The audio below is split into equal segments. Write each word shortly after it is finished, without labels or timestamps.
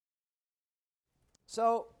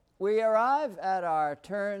So we arrive at our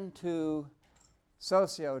turn to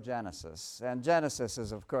sociogenesis. And Genesis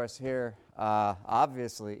is, of course, here,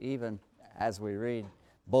 obviously, even as we read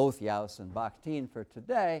both Jauss and Bakhtin for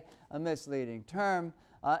today, a misleading term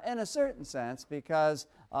in a certain sense because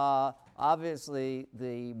obviously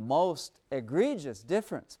the most egregious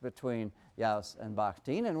difference between Jauss and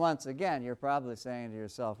Bakhtin, and once again you're probably saying to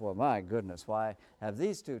yourself, well, my goodness, why have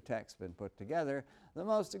these two texts been put together? The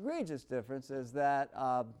most egregious difference is that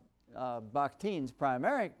Bakhtin's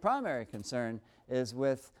primary concern is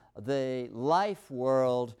with the life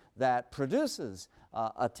world that produces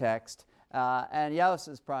a text, and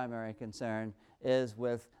Jauss's primary concern is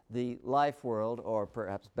with the life world, or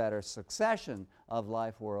perhaps better, succession of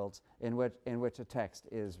life worlds in which a text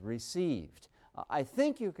is received. I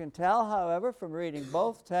think you can tell, however, from reading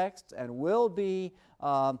both texts, and will be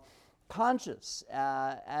conscious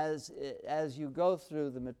as you go through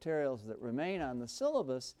the materials that remain on the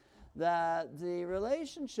syllabus, that the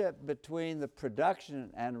relationship between the production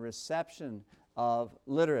and reception of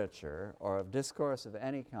literature or of discourse of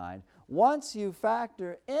any kind, once you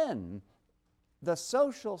factor in the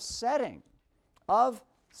social setting of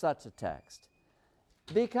such a text,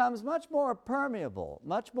 becomes much more permeable,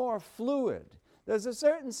 much more fluid. There's a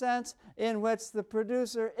certain sense in which the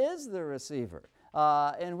producer is the receiver,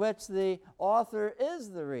 in which the author is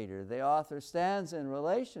the reader. The author stands in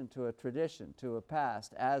relation to a tradition, to a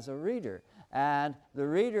past, as a reader. And the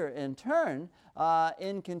reader, in turn,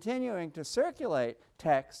 in continuing to circulate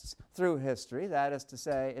texts through history, that is to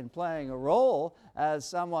say, in playing a role as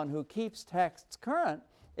someone who keeps texts current,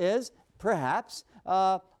 is perhaps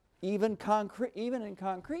even in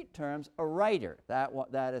concrete terms, a writer.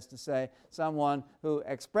 That is to say, someone who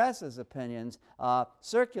expresses opinions,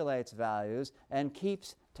 circulates values, and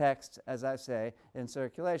keeps texts, as I say, in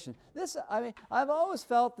circulation. I've always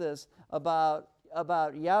felt this about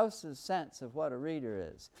Jauss's sense of what a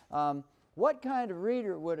reader is. What kind of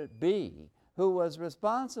reader would it be who was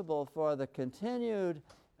responsible for the continued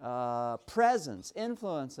presence,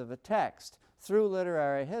 influence of a text through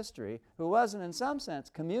literary history, who wasn't in some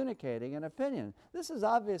sense communicating an opinion? This is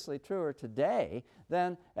obviously truer today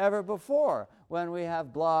than ever before, when we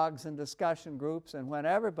have blogs and discussion groups, and when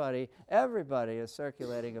everybody is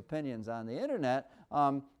circulating opinions on the internet.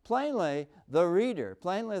 Plainly the reader,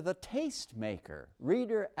 plainly the tastemaker,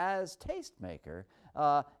 reader as tastemaker,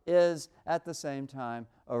 is at the same time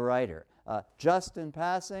a writer. Just in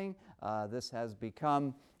passing, this has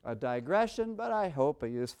become a digression, but I hope a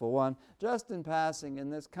useful one. Just in passing, in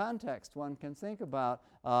this context, one can think about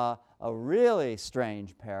a really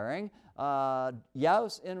strange pairing,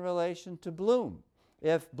 Jauss in relation to Bloom.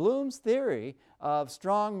 If Bloom's theory of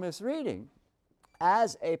strong misreading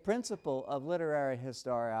as a principle of literary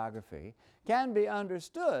historiography can be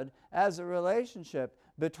understood as a relationship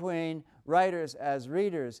between writers as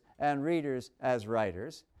readers and readers as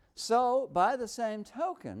writers, so by the same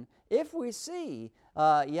token, if we see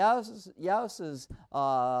Jauss's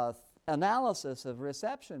analysis of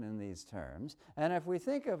reception in these terms, and if we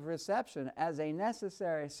think of reception as a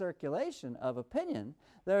necessary circulation of opinion,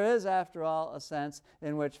 there is, after all, a sense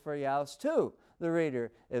in which, for Jauss too, the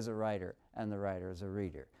reader is a writer and the writer is a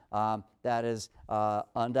reader. That is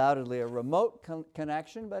undoubtedly a remote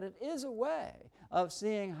connection, but it is a way of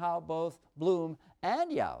seeing how both Bloom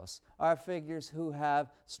and Jauss are figures who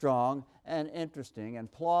have strong and interesting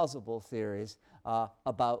and plausible theories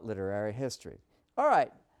about literary history. All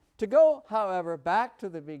right, to go, however, back to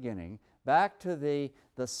the beginning, back to the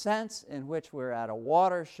sense in which we're at a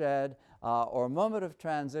watershed or moment of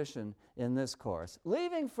transition in this course,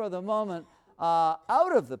 leaving for the moment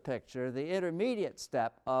out of the picture the intermediate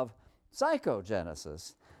step of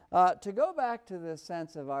psychogenesis, to go back to this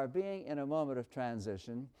sense of our being in a moment of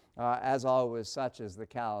transition, as always, such is the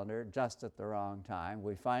calendar, just at the wrong time.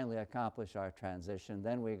 We finally accomplish our transition,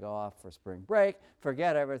 then we go off for spring break,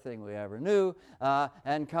 forget everything we ever knew,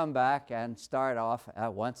 and come back and start off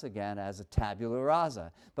once again as a tabula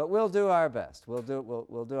rasa. But we'll do our best. We'll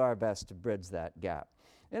do our best to bridge that gap.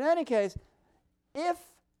 In any case, if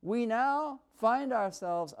we now find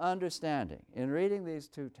ourselves understanding, in reading these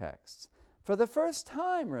two texts, for the first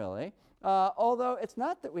time, really, although it's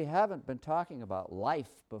not that we haven't been talking about life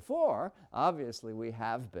before, obviously we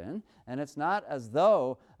have been, and it's not as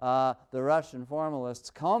though the Russian formalists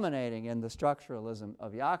culminating in the structuralism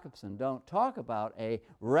of Jakobson don't talk about a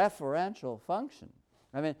referential function.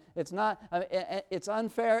 It's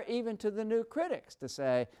unfair even to the new critics to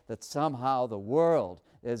say that somehow the world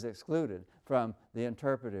is excluded from the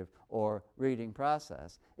interpretive or reading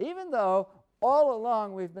process. Even though all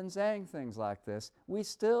along we've been saying things like this, we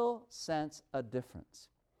still sense a difference.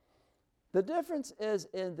 The difference is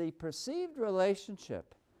in the perceived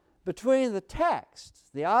relationship between the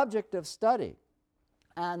text, the object of study,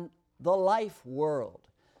 and the life world.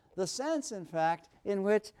 The sense, in fact, in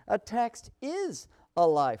which a text is a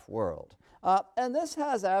life world. And this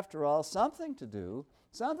has, after all, something to do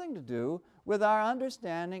with our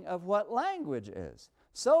understanding of what language is.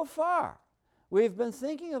 So far, we've been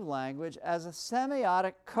thinking of language as a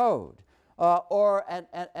semiotic code,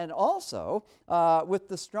 and also with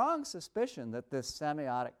the strong suspicion that this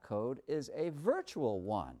semiotic code is a virtual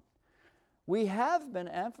one. We have been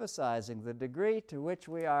emphasizing the degree to which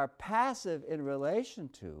we are passive in relation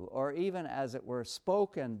to, or even as it were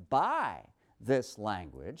spoken by, this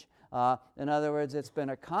language. In other words, it's been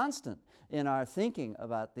a constant in our thinking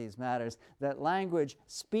about these matters that language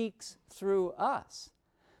speaks through us.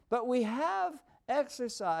 But we have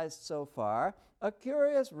exercised so far a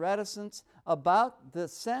curious reticence about the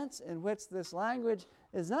sense in which this language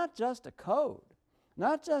is not just a code,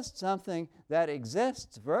 not just something that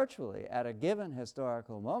exists virtually at a given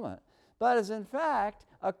historical moment, but is in fact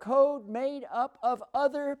a code made up of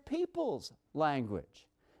other people's language.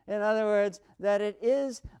 In other words, that it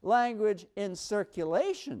is language in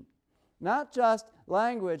circulation, not just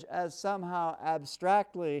language as somehow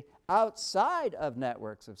abstractly outside of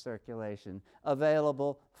networks of circulation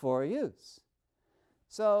available for use.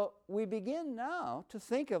 So we begin now to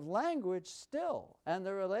think of language still and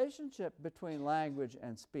the relationship between language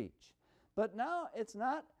and speech. But now it's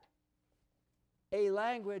not a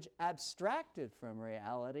language abstracted from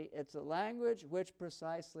reality, it's a language which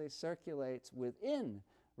precisely circulates within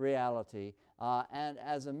reality and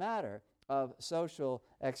as a matter of social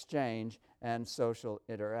exchange and social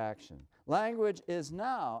interaction. Language is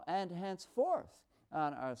now and henceforth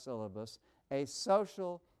on our syllabus a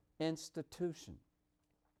social institution.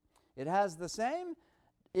 It has the same,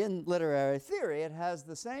 in literary theory, it has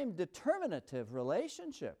the same determinative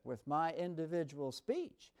relationship with my individual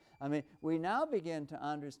speech. I mean, we now begin to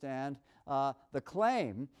understand the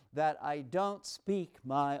claim that I don't speak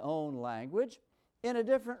my own language in a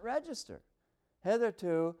different register.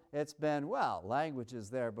 Hitherto, it's been, well, language is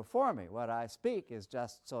there before me. What I speak is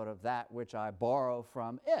just sort of that which I borrow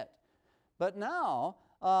from it. But now,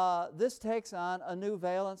 this takes on a new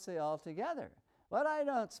valency altogether. What I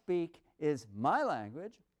don't speak is my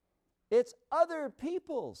language. It's other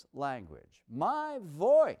people's language, my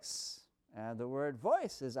voice. And the word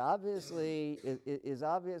voice is obviously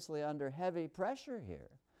under heavy pressure here,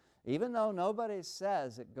 even though nobody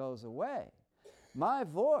says it goes away. My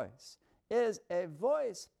voice is a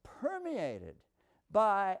voice permeated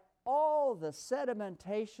by all the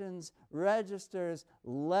sedimentations, registers,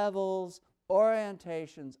 levels,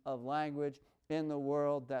 orientations of language in the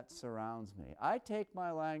world that surrounds me. I take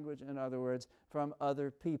my language, in other words, from other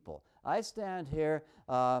people. I stand here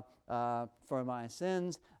for my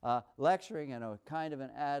sins, lecturing in a kind of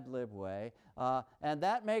an ad-lib way, and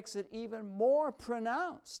that makes it even more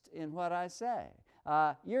pronounced in what I say.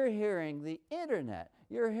 You're hearing the internet,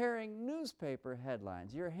 you're hearing newspaper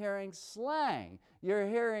headlines, you're hearing slang, you're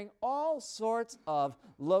hearing all sorts of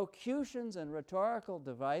locutions and rhetorical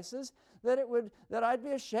devices that I'd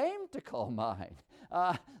be ashamed to call mine,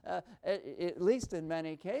 at least in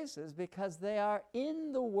many cases, because they are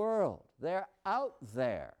in the world. They're out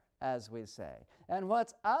there, as we say. And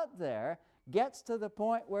what's out there gets to the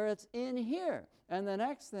point where it's in here. And the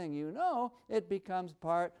next thing you know, it becomes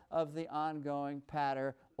part of the ongoing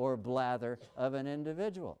patter or blather of an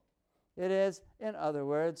individual. It is, in other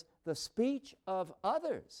words, the speech of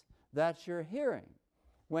others that you're hearing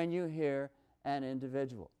when you hear an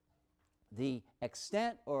individual. The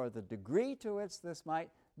extent or the degree to which this might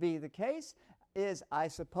be the case is, I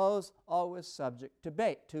suppose, always subject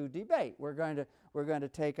to debate. We're going to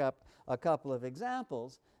take up a couple of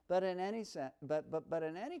examples, but in any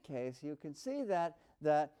case, you can see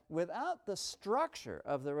that without the structure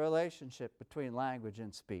of the relationship between language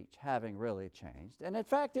and speech having really changed, and in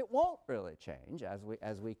fact it won't really change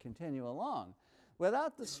as we continue along,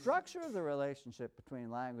 without the structure of the relationship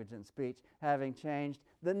between language and speech having changed,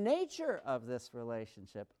 the nature of this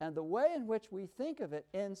relationship and the way in which we think of it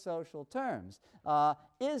in social terms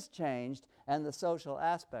is changed, and the social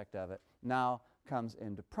aspect of it now comes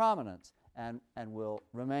into prominence and will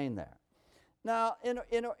remain there. Now,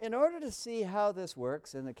 in order to see how this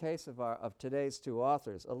works in the case of today's two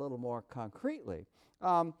authors a little more concretely,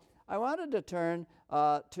 I wanted to turn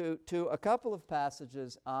to a couple of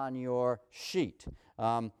passages on your sheet.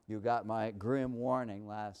 You got my grim warning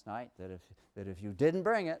last night that if you didn't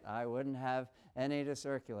bring it, I wouldn't have any to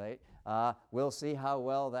circulate. We'll see how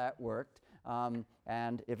well that worked.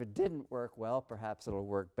 And if it didn't work well, perhaps it'll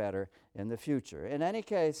work better in the future. In any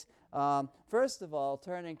case, first of all,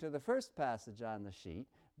 turning to the first passage on the sheet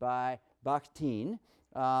by Bakhtin.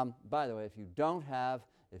 By the way, if you don't have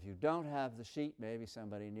the sheet, maybe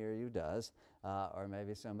somebody near you does, or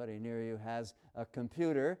maybe somebody near you has a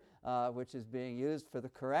computer which is being used for the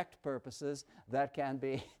correct purposes that can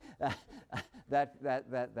be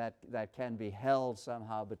that can be held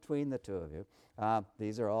somehow between the two of you.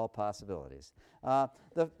 These are all possibilities. The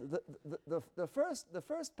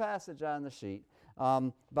first passage on the sheet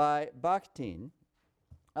by Bakhtin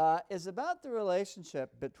is about the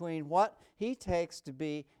relationship between what he takes to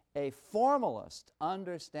be a formalist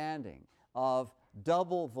understanding of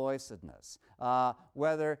double-voicedness.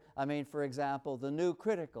 For example, the new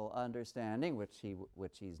critical understanding, which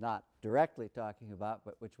he's not directly talking about,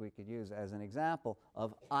 but which we could use as an example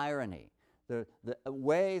of irony. The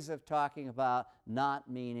ways of talking about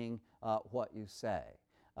not meaning what you say.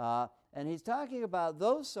 And he's talking about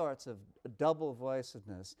those sorts of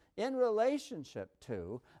double-voicedness in relationship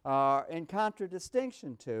to, in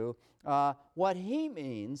contradistinction to, what he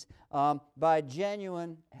means by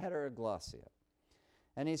genuine heteroglossia.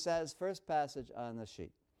 And he says, first passage on the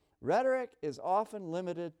sheet, rhetoric is often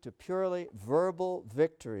limited to purely verbal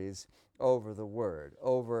victories over the word,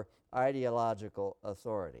 over ideological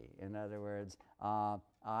authority. In other words, I'm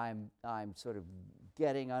sort of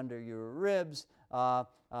getting under your ribs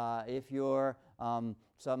if you're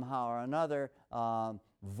somehow or another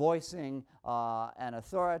voicing an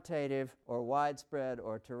authoritative or widespread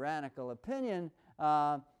or tyrannical opinion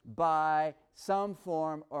by some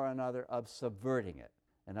form or another of subverting it.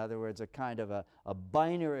 In other words, a kind of a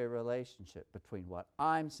binary relationship between what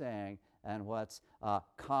I'm saying and what's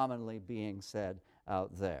commonly being said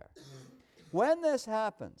out there. When this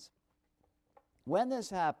happens,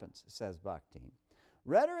 says Bakhtin,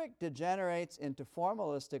 rhetoric degenerates into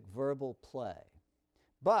formalistic verbal play.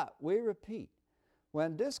 But, we repeat,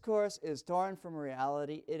 when discourse is torn from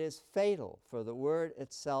reality, it is fatal for the word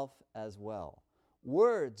itself as well.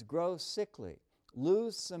 Words grow sickly,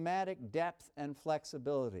 lose semantic depth and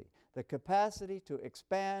flexibility, the capacity to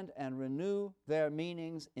expand and renew their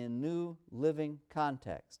meanings in new living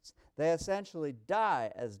contexts. They essentially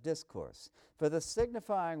die as discourse, for the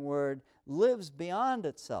signifying word lives beyond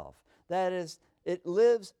itself. That is, it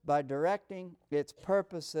lives by directing its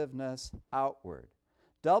purposiveness outward.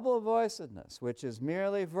 Double-voicedness, which is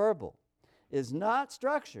merely verbal, is not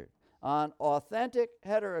structured on authentic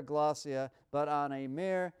heteroglossia, but on a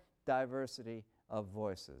mere diversity of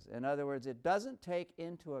voices. In other words, it doesn't take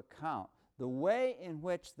into account the way in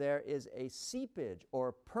which there is a seepage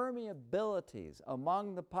or permeabilities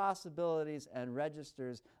among the possibilities and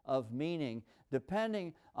registers of meaning,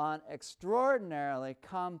 depending on extraordinarily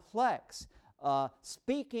complex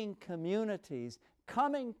speaking communities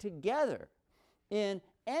coming together in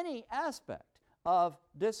any aspect of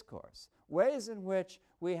discourse, ways in which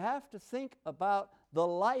we have to think about the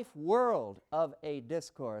life world of a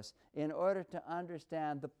discourse in order to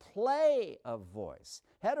understand the play of voice.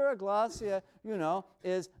 Heteroglossia,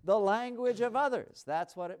 is the language of others.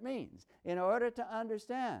 That's what it means. In order to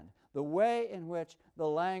understand the way in which the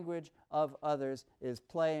language of others is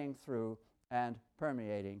playing through and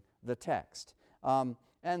permeating the text.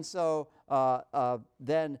 And so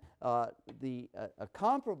then a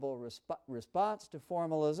comparable response to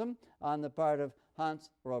formalism on the part of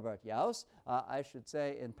Hans Robert Jauss. I should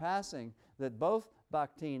say in passing that both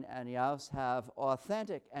Bakhtin and Jauss have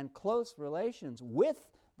authentic and close relations with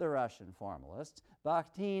the Russian formalists.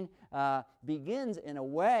 Bakhtin begins in a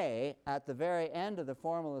way at the very end of the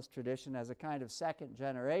formalist tradition as a kind of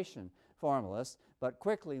second-generation formalist, but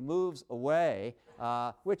quickly moves away,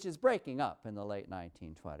 which is breaking up in the late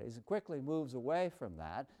 1920s, and quickly moves away from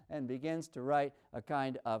that and begins to write a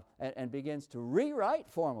kind of, and begins to rewrite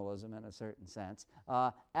formalism in a certain sense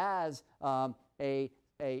as a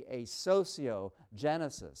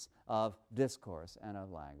sociogenesis of discourse and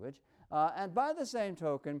of language. And by the same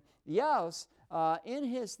token, Jauss, in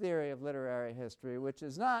his theory of literary history, which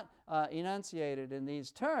is not enunciated in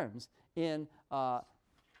these terms in who are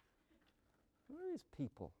these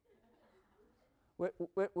people?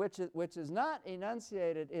 Which is not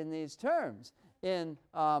enunciated in these terms in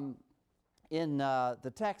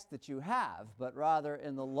the text that you have, but rather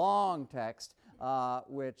in the long text,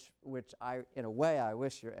 which I, in a way, I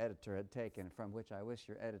wish your editor had taken, from which I wish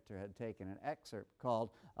your editor had taken an excerpt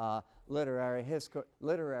called Literary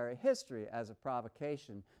History as a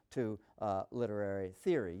Provocation to Literary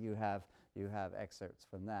Theory. You have excerpts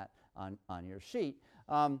from that on your sheet.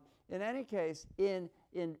 In any case, in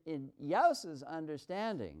Jauss's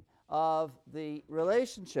understanding of the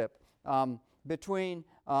relationship between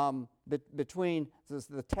the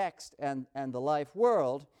text and the life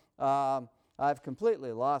world, I've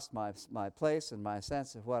completely lost my place and my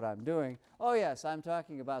sense of what I'm doing. Oh yes, I'm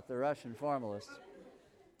talking about the Russian formalists.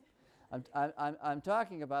 I'm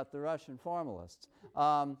talking about the Russian formalists.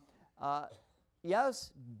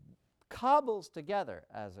 Jauss cobbles together,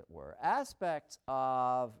 as it were, aspects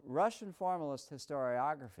of Russian formalist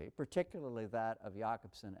historiography, particularly that of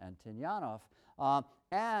Jakobson and Tynyanov,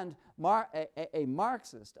 and a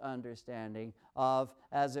Marxist understanding of,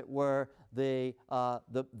 as it were, the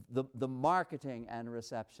marketing and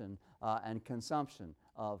reception and consumption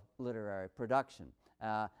of literary production.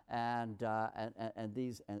 And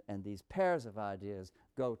these pairs of ideas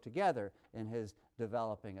go together in his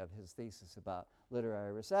developing of his thesis about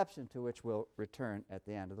literary reception, to which we'll return at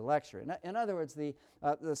the end of the lecture. In other words, the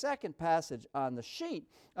second passage on the sheet,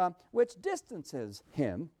 which distances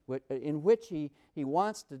him, in which he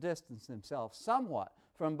wants to distance himself somewhat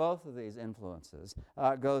from both of these influences,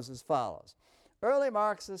 goes as follows. Early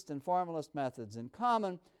Marxist and formalist methods in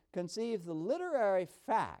common conceive the literary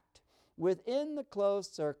fact within the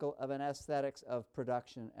closed circle of an aesthetics of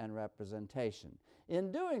production and representation.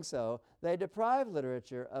 In doing so, they deprive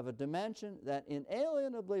literature of a dimension that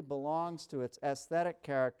inalienably belongs to its aesthetic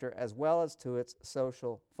character as well as to its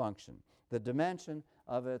social function, the dimension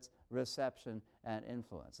of its reception and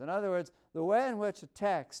influence. In other words, the way in which a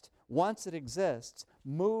text, once it exists,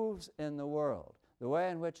 moves in the world, the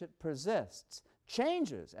way in which it persists,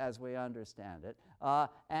 changes as we understand it,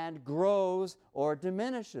 and grows or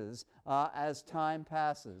diminishes as time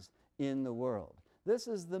passes in the world. This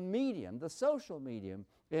is the medium, the social medium,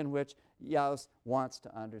 in which Jauss wants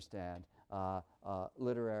to understand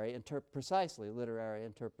precisely literary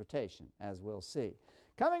interpretation, as we'll see.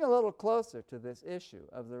 Coming a little closer to this issue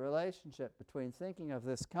of the relationship between thinking of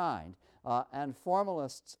this kind and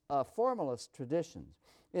formalist traditions.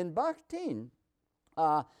 In Bakhtin,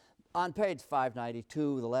 on page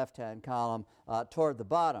 592, the left-hand column toward the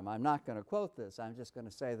bottom, I'm not going to quote this, I'm just going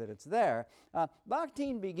to say that it's there.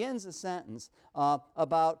 Bakhtin begins a sentence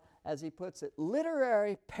about, as he puts it,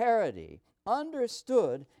 literary parody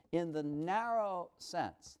understood in the narrow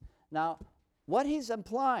sense. Now, what he's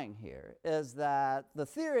implying here is that the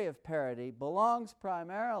theory of parody belongs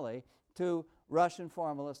primarily to Russian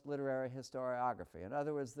formalist literary historiography. In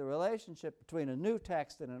other words, the relationship between a new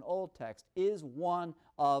text and an old text is one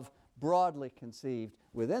of, broadly conceived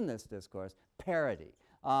within this discourse, parody.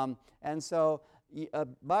 And so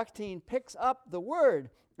Bakhtin picks up the word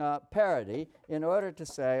parody in order to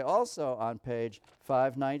say, also on page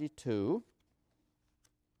 592,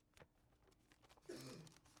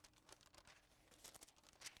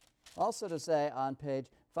 also to say on page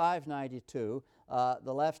 592,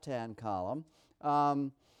 the left-hand column,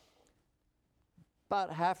 about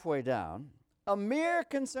halfway down, a mere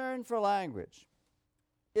concern for language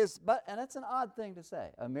is but, and it's an odd thing to say,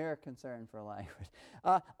 a mere concern for language.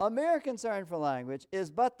 A mere concern for language is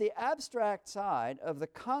but the abstract side of the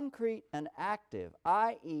concrete and active,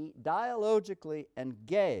 i.e. dialogically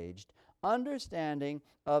engaged, understanding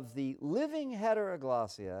of the living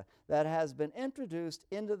heteroglossia that has been introduced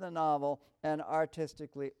into the novel and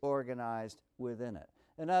artistically organized within it.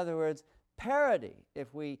 In other words, parody,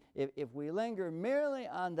 if we linger merely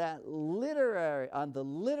on that on the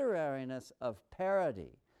literariness of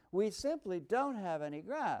parody, we simply don't have any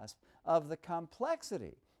grasp of the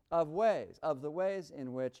complexity of the ways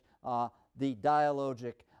in which the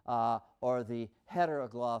dialogic or the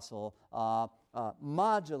heteroglossal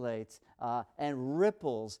modulates and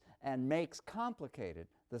ripples and makes complicated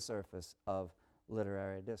the surface of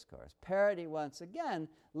literary discourse. Parody, once again,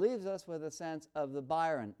 leaves us with a sense of the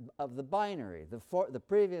binary. The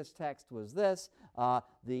previous text was this.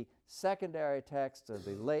 The secondary text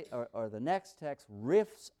or the next text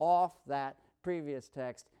riffs off that previous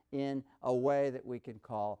text in a way that we can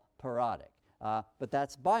call parodic. But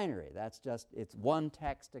that's binary. That's just, it's one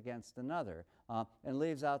text against another, and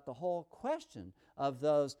leaves out the whole question of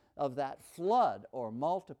that flood or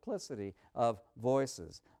multiplicity of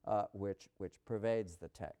voices which pervades the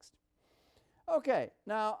text. Okay,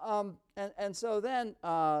 now, and so then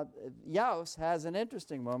Jauss has an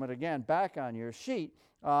interesting moment, again, back on your sheet,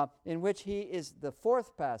 in which he is, the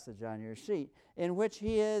fourth passage on your sheet, in which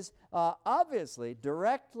he is obviously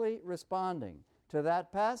directly responding to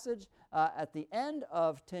that passage at the end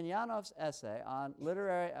of Tynyanov's essay on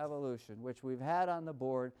literary evolution, which we've had on the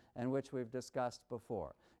board and which we've discussed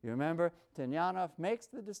before. You remember, Tynyanov makes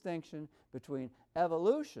the distinction between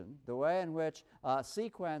evolution, the way in which a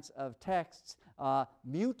sequence of texts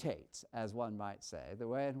mutates, as one might say, the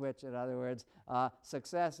way in which, in other words,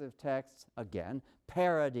 successive texts, again,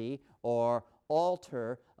 parody or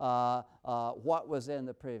alter what was in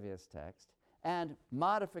the previous text, and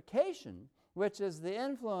modification, which is the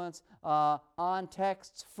influence on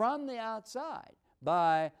texts from the outside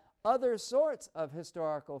by other sorts of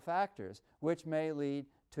historical factors which may lead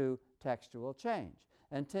to textual change.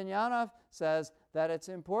 And Tynyanov says that it's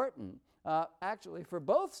important, actually, for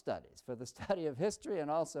both studies, for the study of history and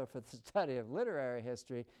also for the study of literary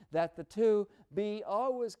history, that the two be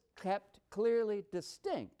always kept clearly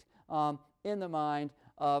distinct in the mind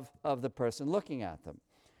of the person looking at them.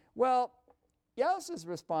 Well, Jauss's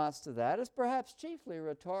response to that is perhaps chiefly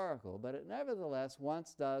rhetorical, but it nevertheless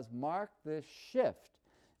once does mark this shift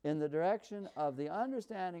in the direction of the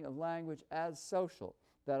understanding of language as social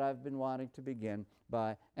that I've been wanting to begin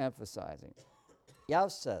by emphasizing.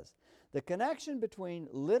 Jauss says, the connection between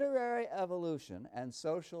literary evolution and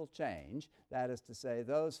social change, that is to say,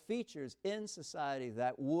 those features in society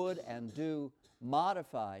that would and do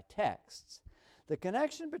modify texts, the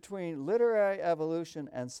connection between literary evolution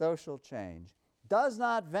and social change does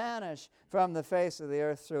not vanish from the face of the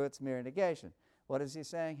earth through its mere negation. What is he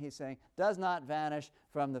saying? He's saying, does not vanish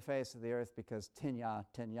from the face of the earth because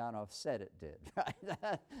Tynyanov said it did.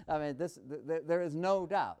 Right? I mean, there is no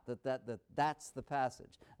doubt that's the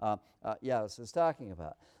passage Jauss is talking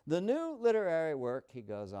about. The new literary work, he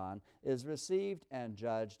goes on, is received and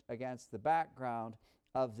judged against the background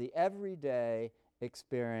of the everyday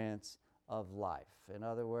experience of life. In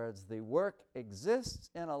other words, the work exists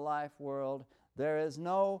in a life world. There is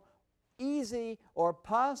no easy or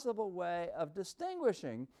possible way of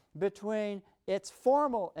distinguishing between its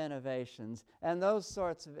formal innovations and those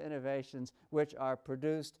sorts of innovations which are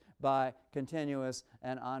produced by continuous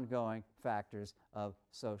and ongoing factors of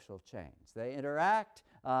social change. They interact,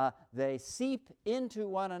 they seep into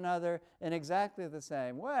one another in exactly the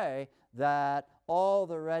same way that all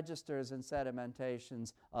the registers and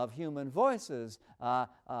sedimentations of human voices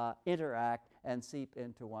interact and seep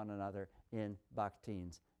into one another in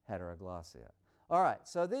Bakhtin's heteroglossia. All right,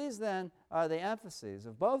 so these then are the emphases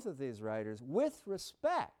of both of these writers with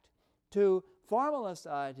respect to formalist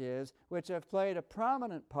ideas which have played a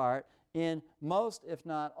prominent part in most, if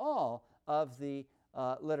not all, of the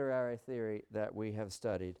literary theory that we've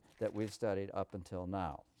studied up until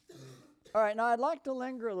now. All right, now I'd like to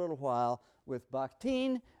linger a little while with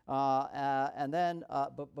Bakhtin and then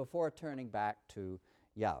before turning back to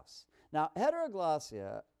Jauss. Now,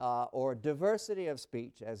 heteroglossia, or diversity of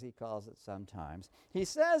speech, as he calls it sometimes, he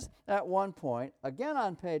says at one point, again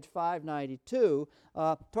on page 592,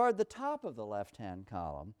 toward the top of the left-hand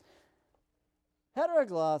column,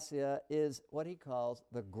 heteroglossia is what he calls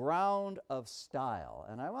the ground of style.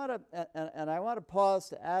 And I want to pause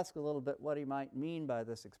to ask a little bit what he might mean by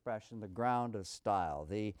this expression, the ground of style,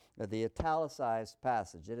 the italicized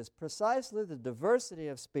passage. It is precisely the diversity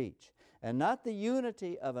of speech and not the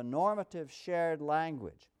unity of a normative shared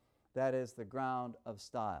language that is the ground of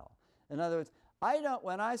style. In other words,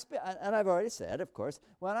 when I speak, and I've already said, of course,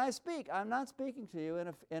 when I speak, I'm not speaking to you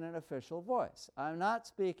in an official voice. I'm not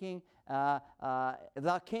speaking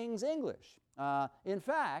the King's English. In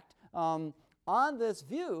fact, on this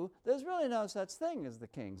view, there's really no such thing as the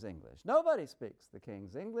King's English. Nobody speaks the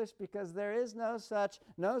King's English because there is no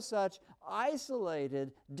such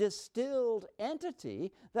isolated, distilled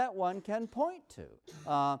entity that one can point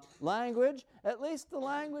to. Language, at least the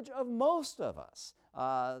language of most of us,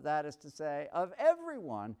 that is to say, of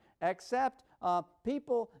everyone except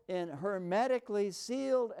people in hermetically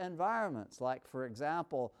sealed environments, like, for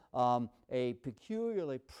example, a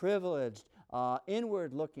peculiarly privileged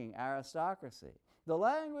inward-looking aristocracy. The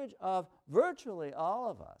language of virtually all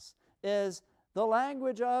of us is the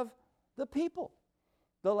language of the people,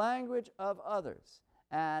 the language of others.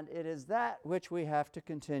 And it is that which we have to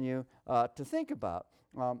continue to think about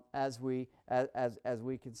as we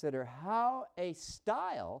consider how a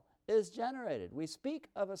style is generated. We speak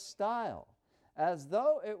of a style as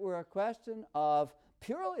though it were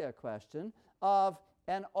purely a question of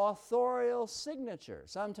an authorial signature.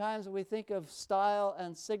 Sometimes we think of style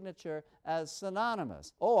and signature as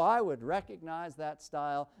synonymous. Oh, I would recognize that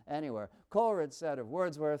style anywhere. Coleridge said of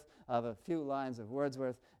Wordsworth, of a few lines of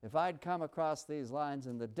Wordsworth, if I'd come across these lines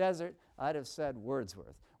in the desert, I'd have said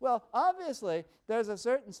Wordsworth. Well, obviously, there's a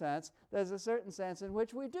certain sense in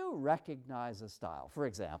which we do recognize a style. For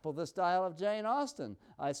example, the style of Jane Austen.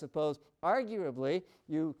 I suppose, arguably,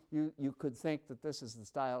 you could think that this is the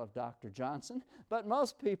style of Dr. Johnson, but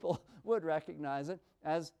most people would recognize it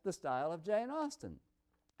as the style of Jane Austen.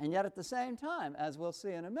 And yet at the same time, as we'll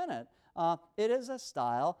see in a minute, it is a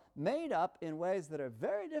style made up in ways that are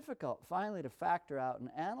very difficult finally to factor out and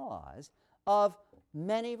analyze, of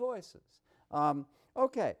many voices.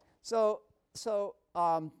 Okay, so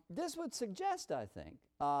this would suggest, I think,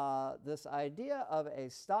 this idea of a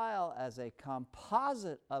style as a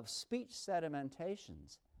composite of speech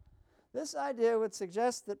sedimentations. This idea would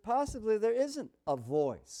suggest that possibly there isn't a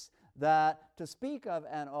voice, that to speak of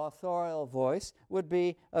an authorial voice would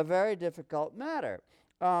be a very difficult matter.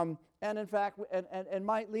 And in fact, and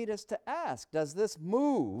might lead us to ask, does this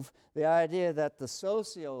move the idea that the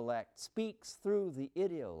sociolect speaks through the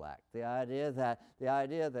idiolect, the idea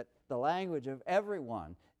that the language of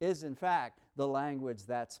everyone is in fact the language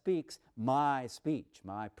that speaks my speech,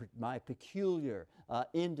 my peculiar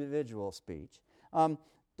individual speech?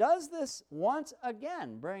 Does this once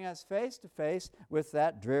again bring us face to face with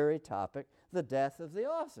that dreary topic, the death of the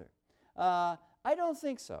author? I don't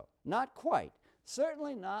think so, not quite.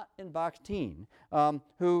 Certainly not in Bakhtin,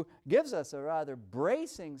 who gives us a rather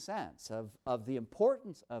bracing sense of the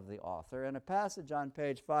importance of the author in a passage on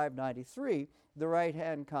page 593, the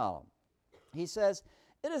right-hand column. He says,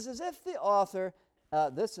 it is as if the author,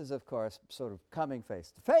 this is of course sort of coming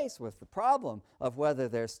face to face with the problem of whether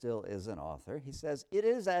there still is an author. He says, it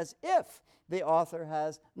is as if the author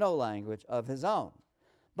has no language of his own,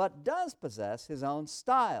 but does possess his own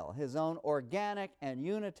style, his own organic and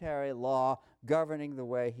unitary law governing the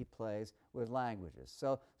way he plays with languages.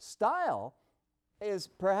 So style is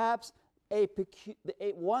perhaps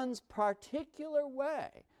one's particular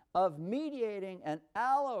way of mediating and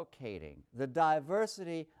allocating the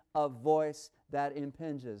diversity of voice that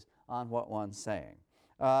impinges on what one's saying.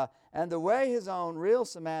 And the way his own real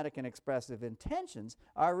semantic and expressive intentions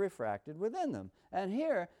are refracted within them. And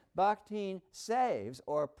here, Bakhtin saves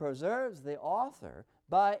or preserves the author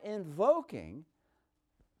by invoking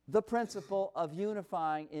the principle of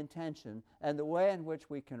unifying intention and the way in which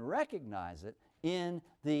we can recognize it in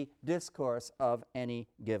the discourse of any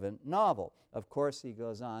given novel. Of course, he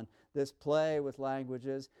goes on, this play with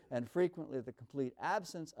languages and frequently the complete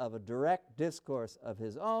absence of a direct discourse of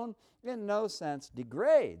his own in no sense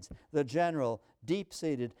degrades the general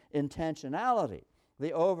deep-seated intentionality,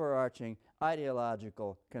 the overarching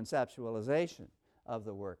ideological conceptualization of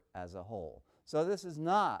the work as a whole. So this is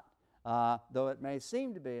not, though it may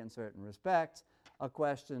seem to be in certain respects, a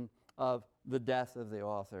question of the death of the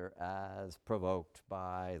author as provoked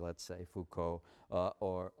by, let's say, Foucault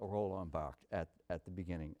or Roland Barthes at the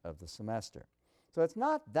beginning of the semester. So it's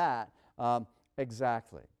not that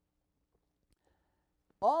exactly.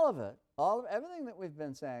 All of everything that we've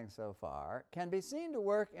been saying so far can be seen to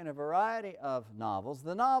work in a variety of novels.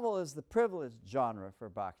 The novel is the privileged genre for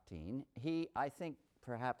Bakhtin. He, I think,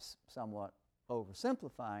 perhaps somewhat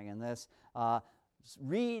oversimplifying in this,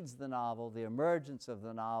 reads the novel, the emergence of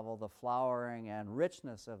the novel, the flowering and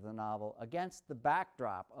richness of the novel against the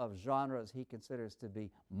backdrop of genres he considers to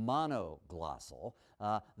be monoglossal,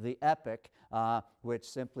 the epic, which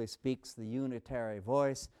simply speaks the unitary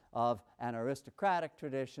voice of an aristocratic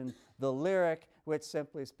tradition, the lyric, which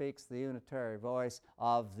simply speaks the unitary voice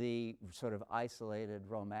of the sort of isolated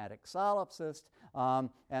romantic solipsist,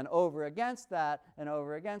 and over against that,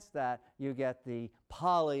 you get the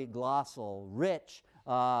polyglossal, rich,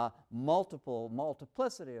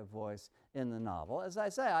 multiplicity of voice in the novel. As I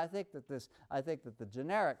say, I think that the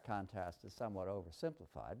generic contrast is somewhat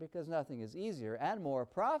oversimplified because nothing is easier and more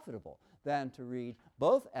profitable than to read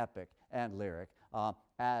both epic and lyric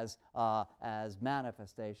as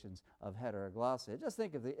manifestations of heteroglossia. Just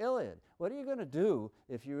think of the Iliad. What are you going to do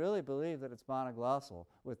if you really believe that it's monoglossal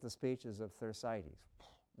with the speeches of Thersites?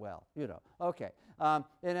 Well, you know, okay.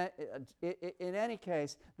 In any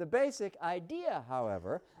case, the basic idea,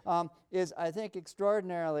 however, is, I think,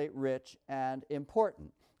 extraordinarily rich and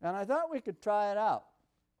important. And I thought we could try it out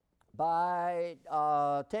by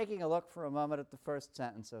taking a look for a moment at the first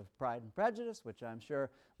sentence of Pride and Prejudice, which I'm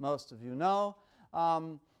sure most of you know,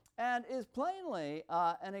 and is plainly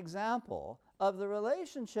an example of the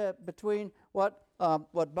relationship between what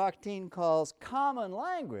Bakhtin calls common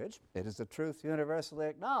language. It is a truth universally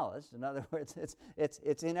acknowledged. In other words,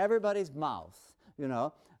 it's in everybody's mouth,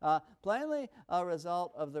 plainly a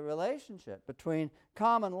result of the relationship between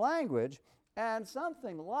common language and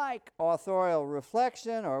something like authorial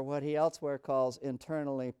reflection, or what he elsewhere calls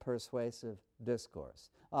internally persuasive discourse.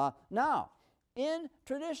 Now, in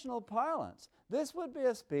traditional parlance, this would be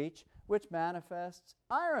a speech which manifests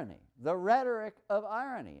irony, the rhetoric of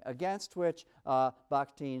irony, against which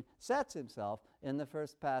Bakhtin sets himself in the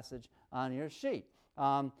first passage on your sheet.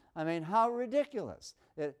 I mean, how ridiculous,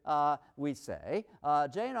 we say.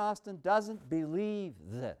 Jane Austen doesn't believe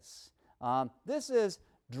this. This is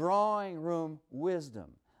drawing room wisdom.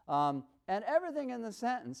 And everything in the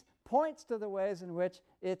sentence points to the ways in which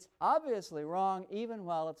it's obviously wrong, even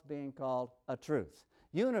while it's being called a truth.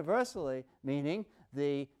 Universally, meaning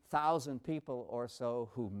the 1,000 people or so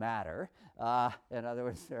who matter. In other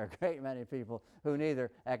words, there are a great many people who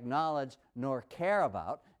neither acknowledge nor care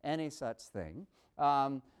about any such thing.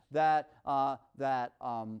 And then,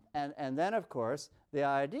 of course, the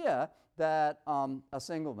idea that a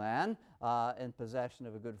single man in possession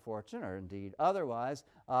of a good fortune, or indeed otherwise,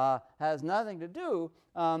 has nothing to do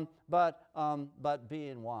but be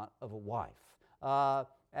in want of a wife.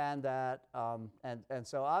 And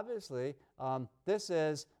so obviously this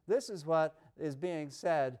is what is being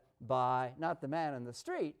said by not the man in the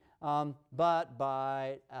street, but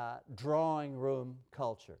by drawing room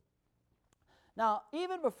culture. Now,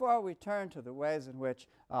 even before we turn to the ways in which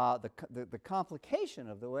the complication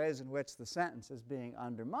of the ways in which the sentence is being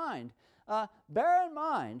undermined, bear in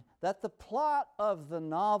mind that the plot of the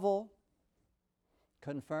novel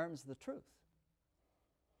confirms the truth.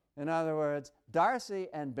 In other words, Darcy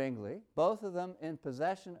and Bingley, both of them in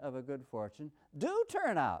possession of a good fortune, do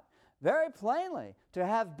turn out very plainly to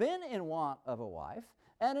have been in want of a wife,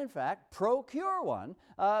 and in fact procure one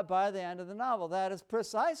by the end of the novel. That is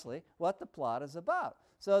precisely what the plot is about.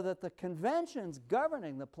 So that the conventions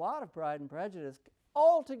governing the plot of Pride and Prejudice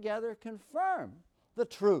altogether confirm the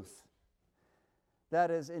truth that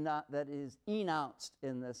is enounced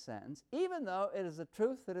in this sentence, even though it is a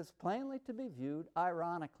truth that is plainly to be viewed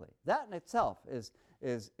ironically. That in itself is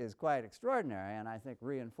quite extraordinary, and I think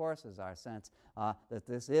reinforces our sense that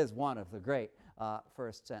this is one of the great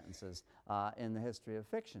first sentences in the history of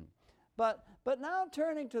fiction. But now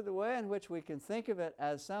turning to the way in which we can think of it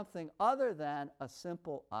as something other than a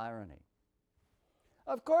simple irony.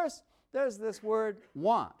 Of course, there's this word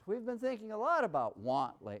want. We've been thinking a lot about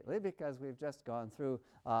want lately because we've just gone through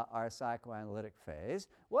our psychoanalytic phase.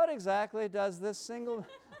 What exactly does this single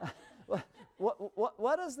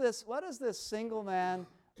what does this single man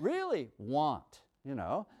really want?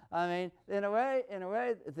 I mean, in a way,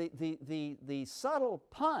 the subtle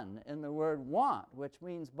pun in the word want, which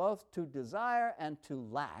means both to desire and to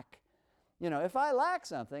lack. If I lack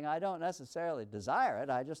something, I don't necessarily desire it.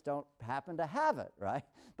 I just don't happen to have it, right?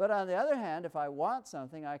 But on the other hand, if I want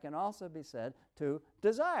something, I can also be said to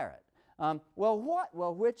desire it. Well,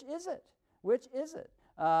 which is it? Which is it?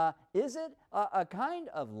 Is it a kind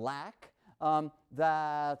of lack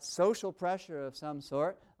that social pressure of some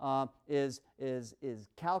sort is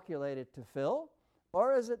calculated to fill,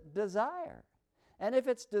 or is it desire? And if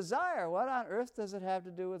it's desire, what on earth does it have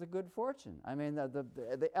to do with a good fortune? I mean, there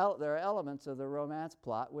are elements of the romance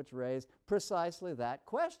plot which raise precisely that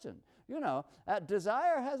question.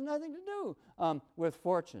 Desire has nothing to do with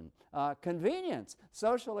fortune. Convenience,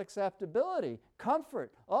 social acceptability,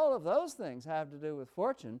 comfort, all of those things have to do with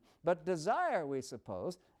fortune. But desire, we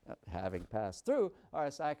suppose, having passed through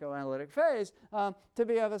our psychoanalytic phase, to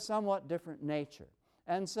be of a somewhat different nature.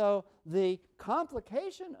 And so the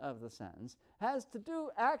complication of the sentence has to do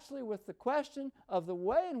actually with the question of the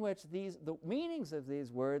way in which the meanings of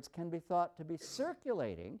these words can be thought to be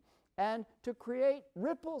circulating and to create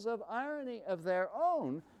ripples of irony of their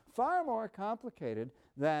own, far more complicated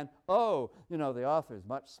than, the author is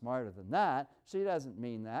much smarter than that, she doesn't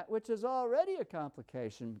mean that, which is already a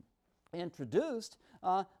complication introduced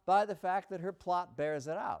by the fact that her plot bears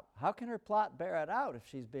it out. How can her plot bear it out if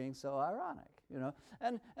she's being so ironic?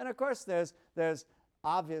 And of course there's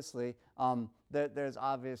obviously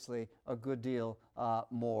a good deal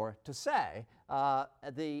more to say.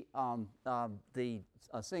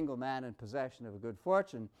 A single man in possession of a good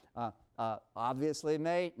fortune obviously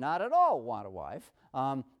may not at all want a wife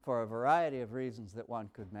for a variety of reasons that one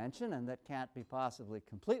could mention and that can't be possibly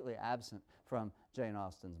completely absent from Jane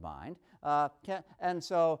Austen's mind. And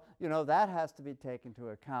so, that has to be taken into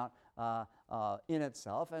account in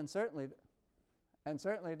itself, and certainly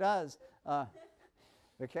does.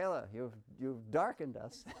 Michaela, you've darkened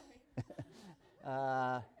us.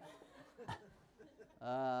 I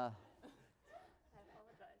apologize.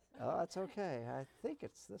 Oh, that's okay. I think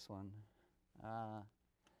it's this one.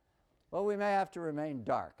 Well, we may have to remain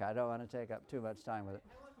dark. I don't want to take up too much time with it.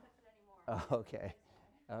 I won't touch it anymore. Oh, okay,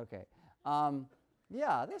 okay.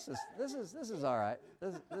 Yeah, this is all right.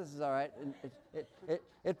 This is all right.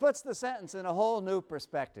 It puts the sentence in a whole new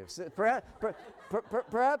perspective. So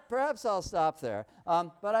perhaps I'll stop there.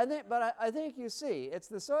 But I think you see it's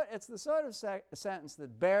the sort of sentence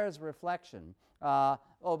that bears reflection.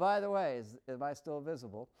 Oh, by the way, am I still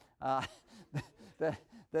visible?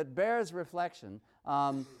 That bears reflection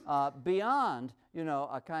beyond,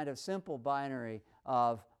 a kind of simple binary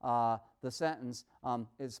of the sentence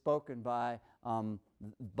is spoken by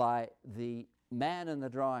the man in the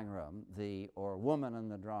drawing room, or woman in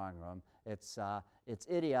the drawing room. It's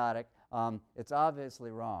idiotic. It's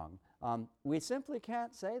obviously wrong. We simply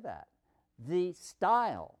can't say that. The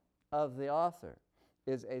style of the author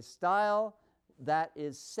is a style that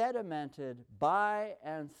is sedimented by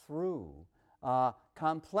and through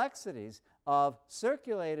complexities of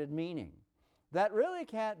circulated meaning that really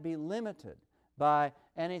can't be limited by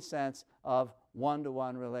any sense of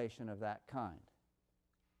one-to-one relation of that kind.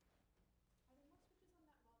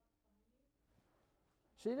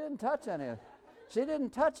 She didn't touch any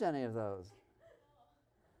of those.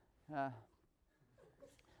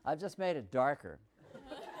 I've just made it darker.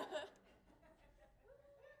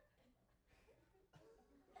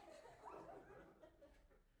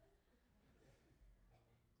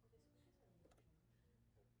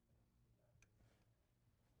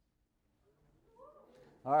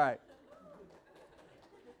 All right.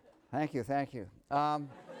 Thank you. All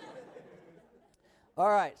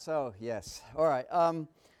right, so yes. All right.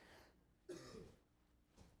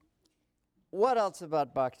 What else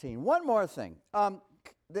about Bakhtin? One more thing.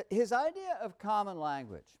 His idea of common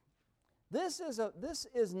language. This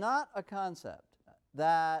is not a concept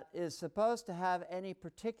that is supposed to have any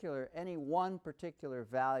one particular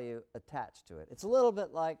value attached to it. It's a little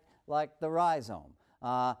bit like the rhizome.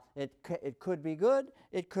 It could be good,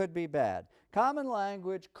 it could be bad. Common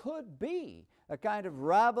language could be a kind of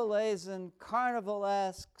Rabelaisian,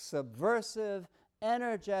 carnivalesque, subversive,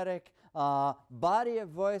 energetic body of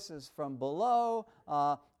voices from below,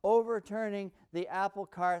 overturning the apple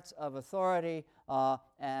carts of authority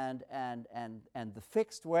and the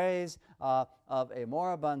fixed ways of a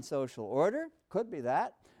moribund social order. Could be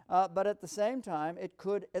that. But at the same time, it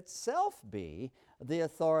could itself be the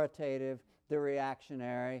authoritative, the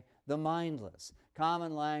reactionary, the mindless.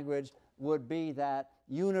 Common language would be that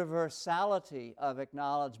universality of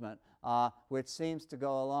acknowledgement which seems to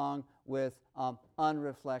go along with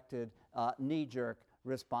unreflected, knee-jerk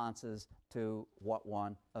responses to what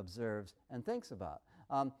one observes and thinks about.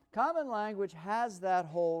 Common language has that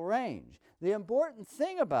whole range. The important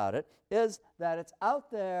thing about it is that it's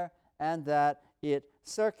out there and that it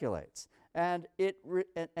circulates. And it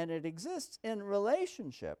exists in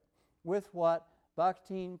relationship with what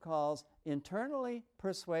Bakhtin calls internally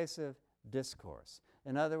persuasive discourse.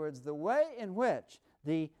 In other words, the way in which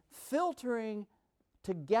the filtering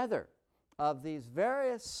together of these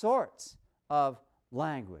various sorts of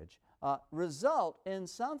language result in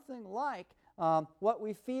something like what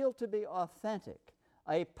we feel to be authentic,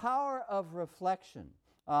 a power of reflection,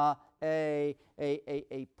 a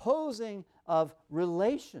posing of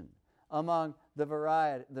relation among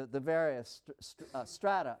the various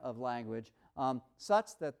strata of language,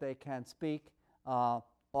 such that they can speak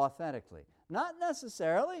authentically. Not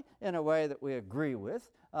necessarily in a way that we agree with,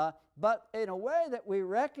 but in a way that we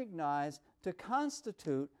recognize to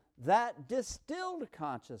constitute that distilled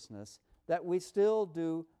consciousness that we still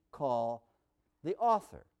do call the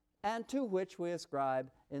author, and to which we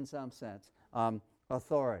ascribe, in some sense,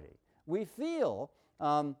 authority. We feel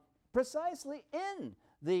precisely in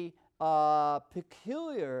the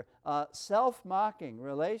peculiar self-mocking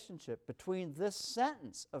relationship between this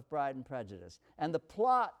sentence of Pride and Prejudice and the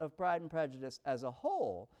plot of Pride and Prejudice as a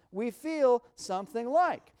whole, we feel something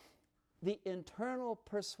like the internal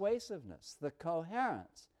persuasiveness, the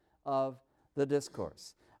coherence of the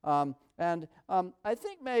discourse. And I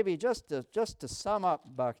think maybe just to sum up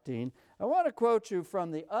Bakhtin, I want to quote you from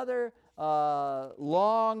the other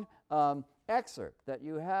long excerpt that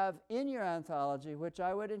you have in your anthology, which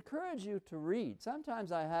I would encourage you to read.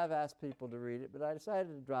 Sometimes I have asked people to read it, but I decided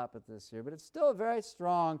to drop it this year. But it's still a very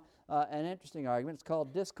strong and interesting argument. It's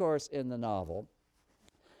called Discourse in the Novel.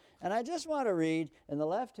 And I just want to read in the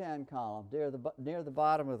left-hand column, near the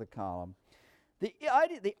bottom of the column,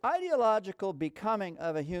 the ideological becoming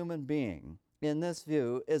of a human being, in this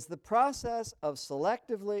view, is the process of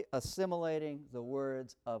selectively assimilating the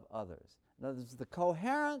words of others. in other words, the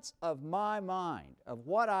coherence of my mind, of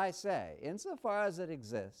what I say, insofar as it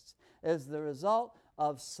exists, is the result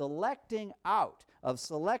of selecting out, of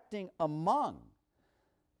selecting among,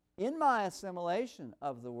 in my assimilation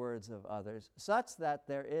of the words of others, such that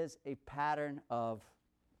there is a pattern of,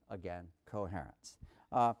 again, coherence.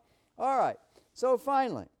 All right, so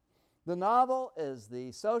finally, the novel is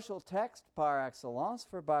the social text par excellence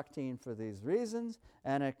for Bakhtin for these reasons,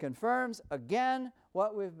 and it confirms again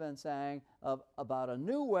what we've been saying about a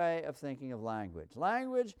new way of thinking of language.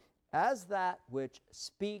 Language, as that which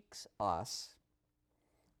speaks us,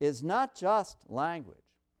 is not just language,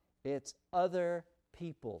 it's other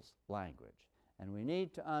people's language. And we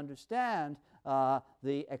need to understand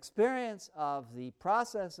the experience of the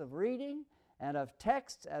process of reading and of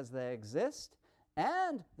texts as they exist,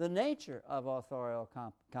 and the nature of authorial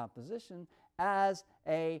composition as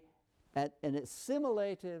an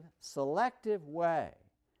assimilative, selective way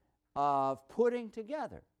of putting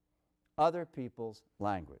together other people's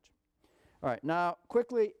language. All right, now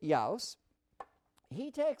quickly, Jauss.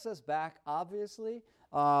 He takes us back, obviously,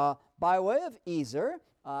 by way of Iser.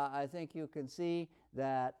 I think you can see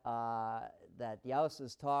that, that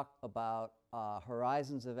Jauss's talk about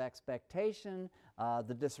horizons of expectation,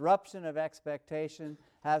 the disruption of expectation,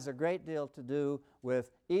 has a great deal to do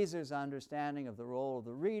with Iser's understanding of the role of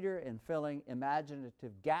the reader in filling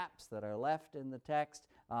imaginative gaps that are left in the text,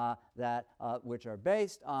 which are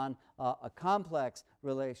based on a complex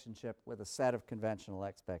relationship with a set of conventional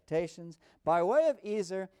expectations, by way of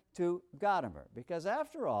Iser to Gadamer. Because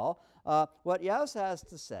after all, what Jauss has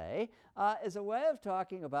to say is a way of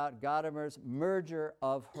talking about Gadamer's merger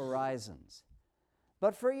of horizons.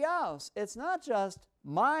 But for Jauss, it's not just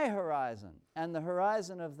my horizon and the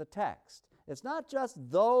horizon of the text. It's not just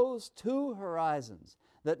those two horizons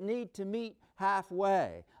that need to meet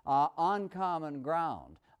halfway on common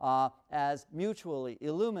ground as mutually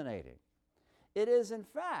illuminating. It is, in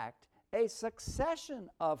fact, a succession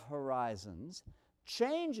of horizons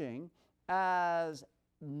changing as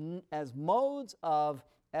modes of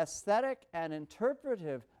aesthetic and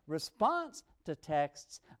interpretive response to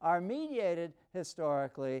texts are mediated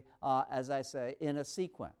historically, as I say, in a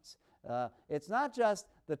sequence. It's not just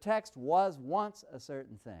the text was once a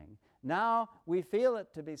certain thing. Now we feel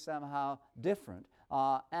it to be somehow different,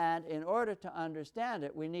 and in order to understand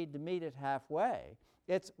it, we need to meet it halfway.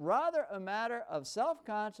 It's rather a matter of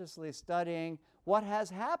self-consciously studying what has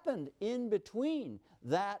happened in between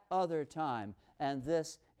that other time and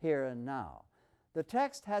this here and now. The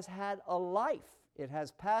text has had a life. It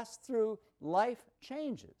has passed through life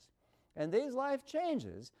changes. And these life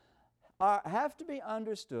changes have to be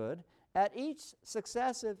understood at each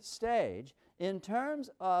successive stage in terms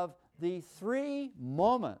of the three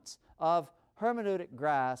moments of hermeneutic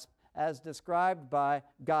grasp as described by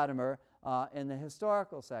Gadamer in the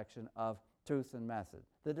historical section of Truth and Method.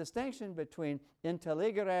 The distinction between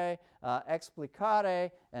intelligere,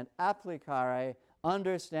 explicare, and applicare,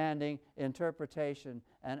 understanding, interpretation,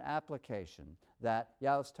 and application that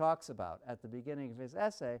Jauss talks about at the beginning of his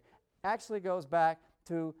essay actually goes back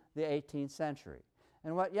to the 18th century.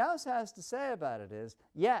 And what Jauss has to say about it is,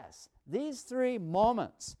 yes, these three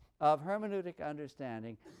moments of hermeneutic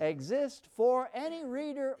understanding exist for any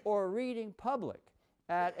reader or reading public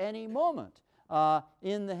at any moment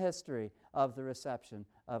in the history of the reception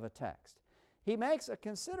of a text. He makes a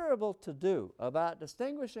considerable to-do about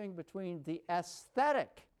distinguishing between the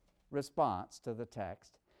aesthetic response to the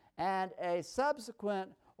text and a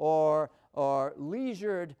subsequent or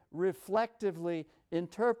leisured, reflectively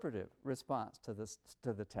interpretive response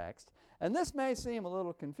to the text. And this may seem a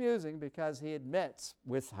little confusing because he admits,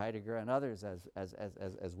 with Heidegger and others,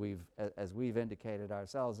 as we've indicated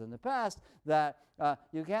ourselves in the past, that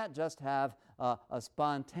you can't just have a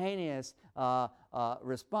spontaneous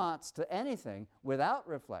response to anything without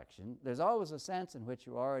reflection. There's always a sense in which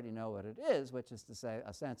you already know what it is, which is to say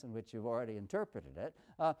a sense in which you've already interpreted it.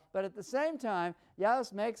 But at the same time,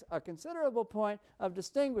 Jauss makes a considerable point of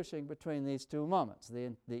distinguishing between these two moments,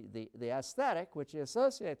 the aesthetic, which he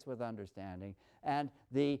associates with understanding, and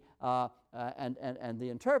the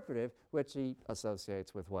interpretive, which he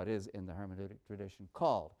associates with what is in the hermeneutic tradition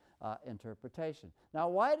called interpretation. Now,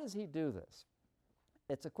 why does he do this?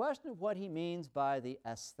 It's a question of what he means by the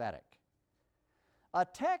aesthetic. A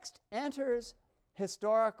text enters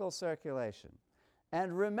historical circulation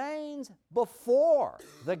and remains before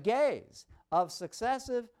the gaze of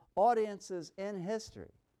successive audiences in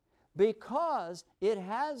history because it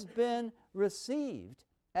has been received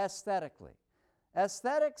aesthetically.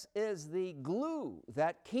 Aesthetics is the glue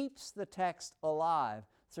that keeps the text alive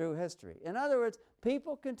through history. In other words,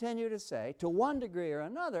 people continue to say, to one degree or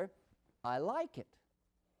another, I like it.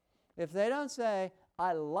 If they don't say,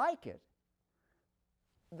 I like it,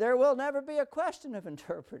 there will never be a question of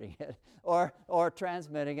interpreting it or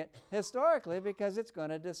transmitting it historically, because it's going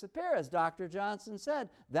to disappear. As Dr. Johnson said,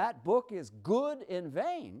 that book is good in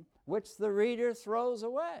vain, which the reader throws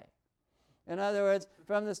away. In other words,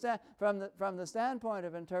 from the standpoint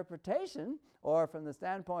of interpretation, or from the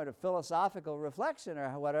standpoint of philosophical reflection,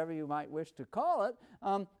 or whatever you might wish to call it,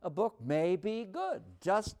 a book may be good,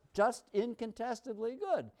 just incontestably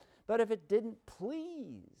good. But if it didn't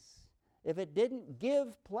please, if it didn't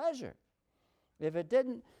give pleasure, if it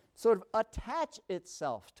didn't sort of attach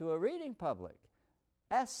itself to a reading public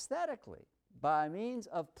aesthetically by means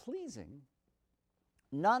of pleasing,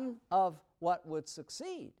 none of what would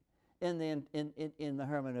succeed in the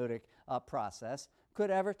hermeneutic process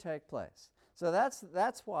could ever take place. So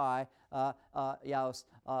that's why Jauss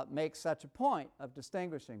makes such a point of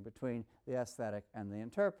distinguishing between the aesthetic and the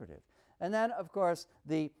interpretive. And then, of course,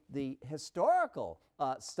 the historical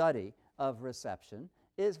study of reception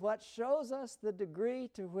is what shows us the degree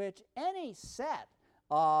to which any set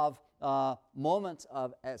of moments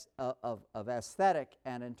of aesthetic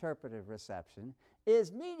and interpretive reception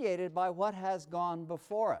is mediated by what has gone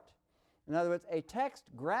before it. In other words, a text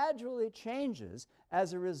gradually changes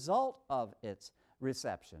as a result of its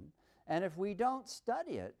reception, and if we don't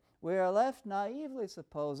study it, we are left naively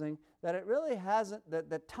supposing that it really hasn't,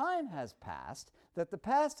 that time has passed, that the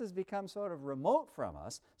past has become sort of remote from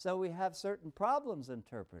us, so we have certain problems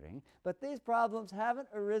interpreting, but these problems haven't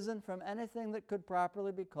arisen from anything that could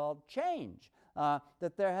properly be called change.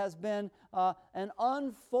 That there has been an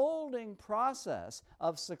unfolding process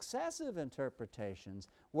of successive interpretations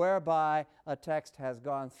whereby a text has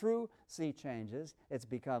gone through sea changes, it's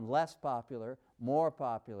become less popular, more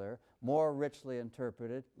richly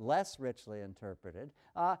interpreted, less richly interpreted,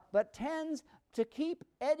 but tends to keep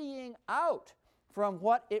eddying out from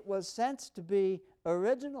what it was sensed to be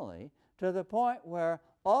originally, to the point where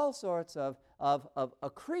all sorts of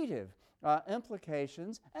accretive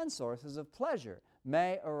implications and sources of pleasure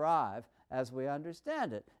may arrive as we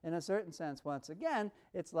understand it. In a certain sense, once again,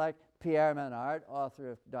 it's like Pierre Menard, author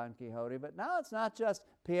of Don Quixote, but now it's not just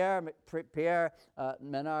Pierre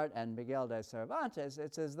Menard and Miguel de Cervantes.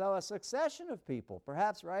 It's as though a succession of people,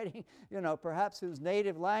 perhaps writing, perhaps whose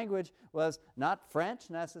native language was not French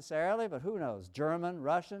necessarily, but who knows, German,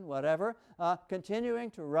 Russian, whatever, continuing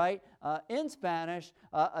to write in Spanish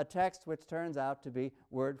a text which turns out to be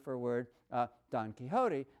word for word Don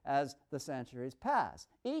Quixote as the centuries pass.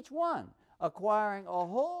 Each one acquiring a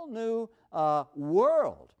whole new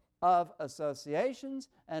world of associations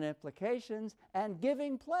and implications and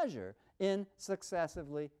giving pleasure in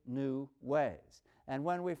successively new ways. And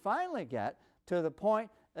when we finally get to the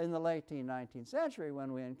point in the late 19th century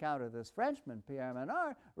when we encounter this Frenchman, Pierre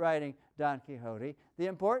Menard, writing Don Quixote, the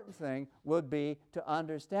important thing would be to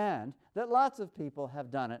understand that lots of people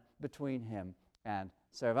have done it between him and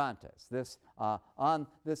Cervantes. This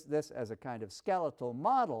as a kind of skeletal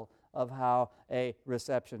model of how a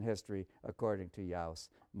reception history, according to Jauss,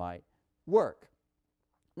 might work.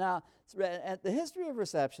 Now, the history of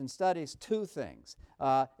reception studies two things.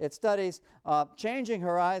 It studies changing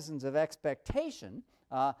horizons of expectation,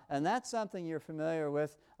 and that's something you're familiar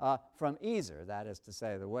with from Easer, that is to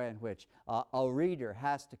say, the way in which a reader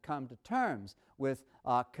has to come to terms with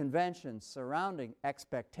conventions surrounding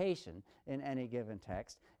expectation in any given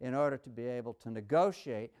text in order to be able to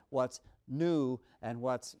negotiate what's new and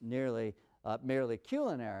what's merely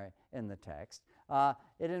culinary in the text.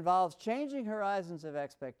 It involves changing horizons of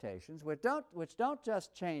expectations, which don't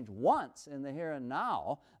just change once in the here and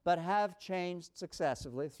now, but have changed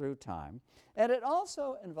successively through time. And it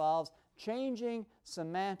also involves changing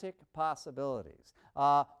semantic possibilities,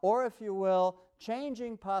 or if you will,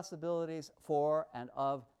 changing possibilities for and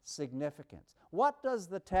of significance. What does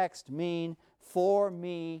the text mean for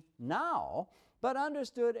me now, but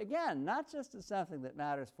understood, again, not just as something that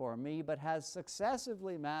matters for me, but has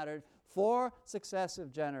successively mattered for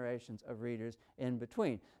successive generations of readers in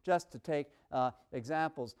between. Just to take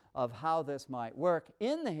examples of how this might work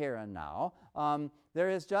in the here and now, there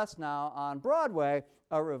is just now on Broadway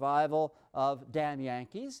a revival of Damn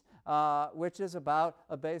Yankees, which is about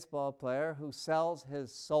a baseball player who sells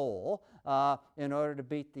his soul in order to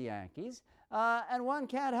beat the Yankees. And one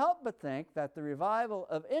can't help but think that the revival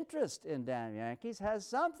of interest in Damn Yankees has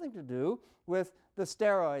something to do with the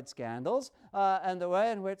steroid scandals and the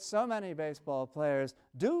way in which so many baseball players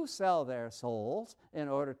do sell their souls in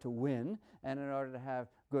order to win and in order to have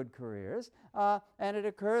good careers. And it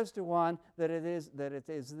occurs to one that it is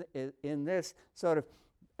in this sort of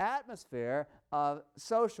atmosphere of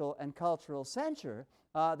social and cultural censure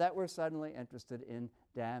that we're suddenly interested in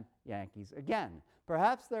damn Yankees again.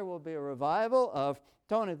 Perhaps there will be a revival of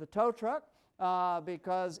Tony the Tow Truck,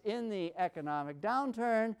 because in the economic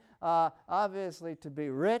downturn, obviously to be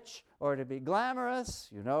rich or to be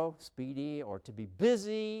glamorous, speedy, or to be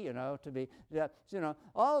busy, to be,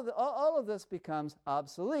 all of this becomes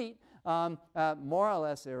obsolete, more or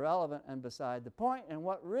less irrelevant and beside the point. And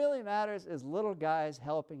what really matters is little guys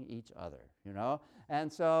helping each other,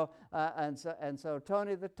 And so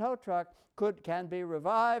Tony the Tow Truck can be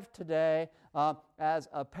revived today as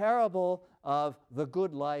a parable of the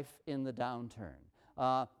good life in the downturn.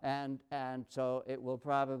 And so it will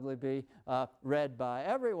probably be read by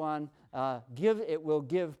everyone. It will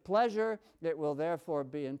give pleasure. It will therefore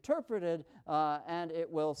be interpreted, and it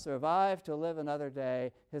will survive to live another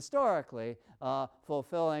day historically,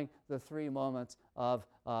 fulfilling the 3 moments of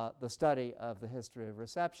the study of the history of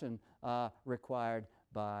reception required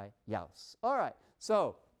by Jauss. All right,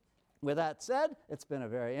 so with that said, it's been a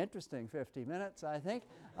very interesting 50 minutes, I think.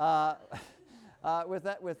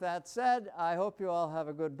 With that said, I hope you all have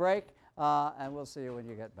a good break, and we'll see you when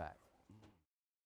you get back.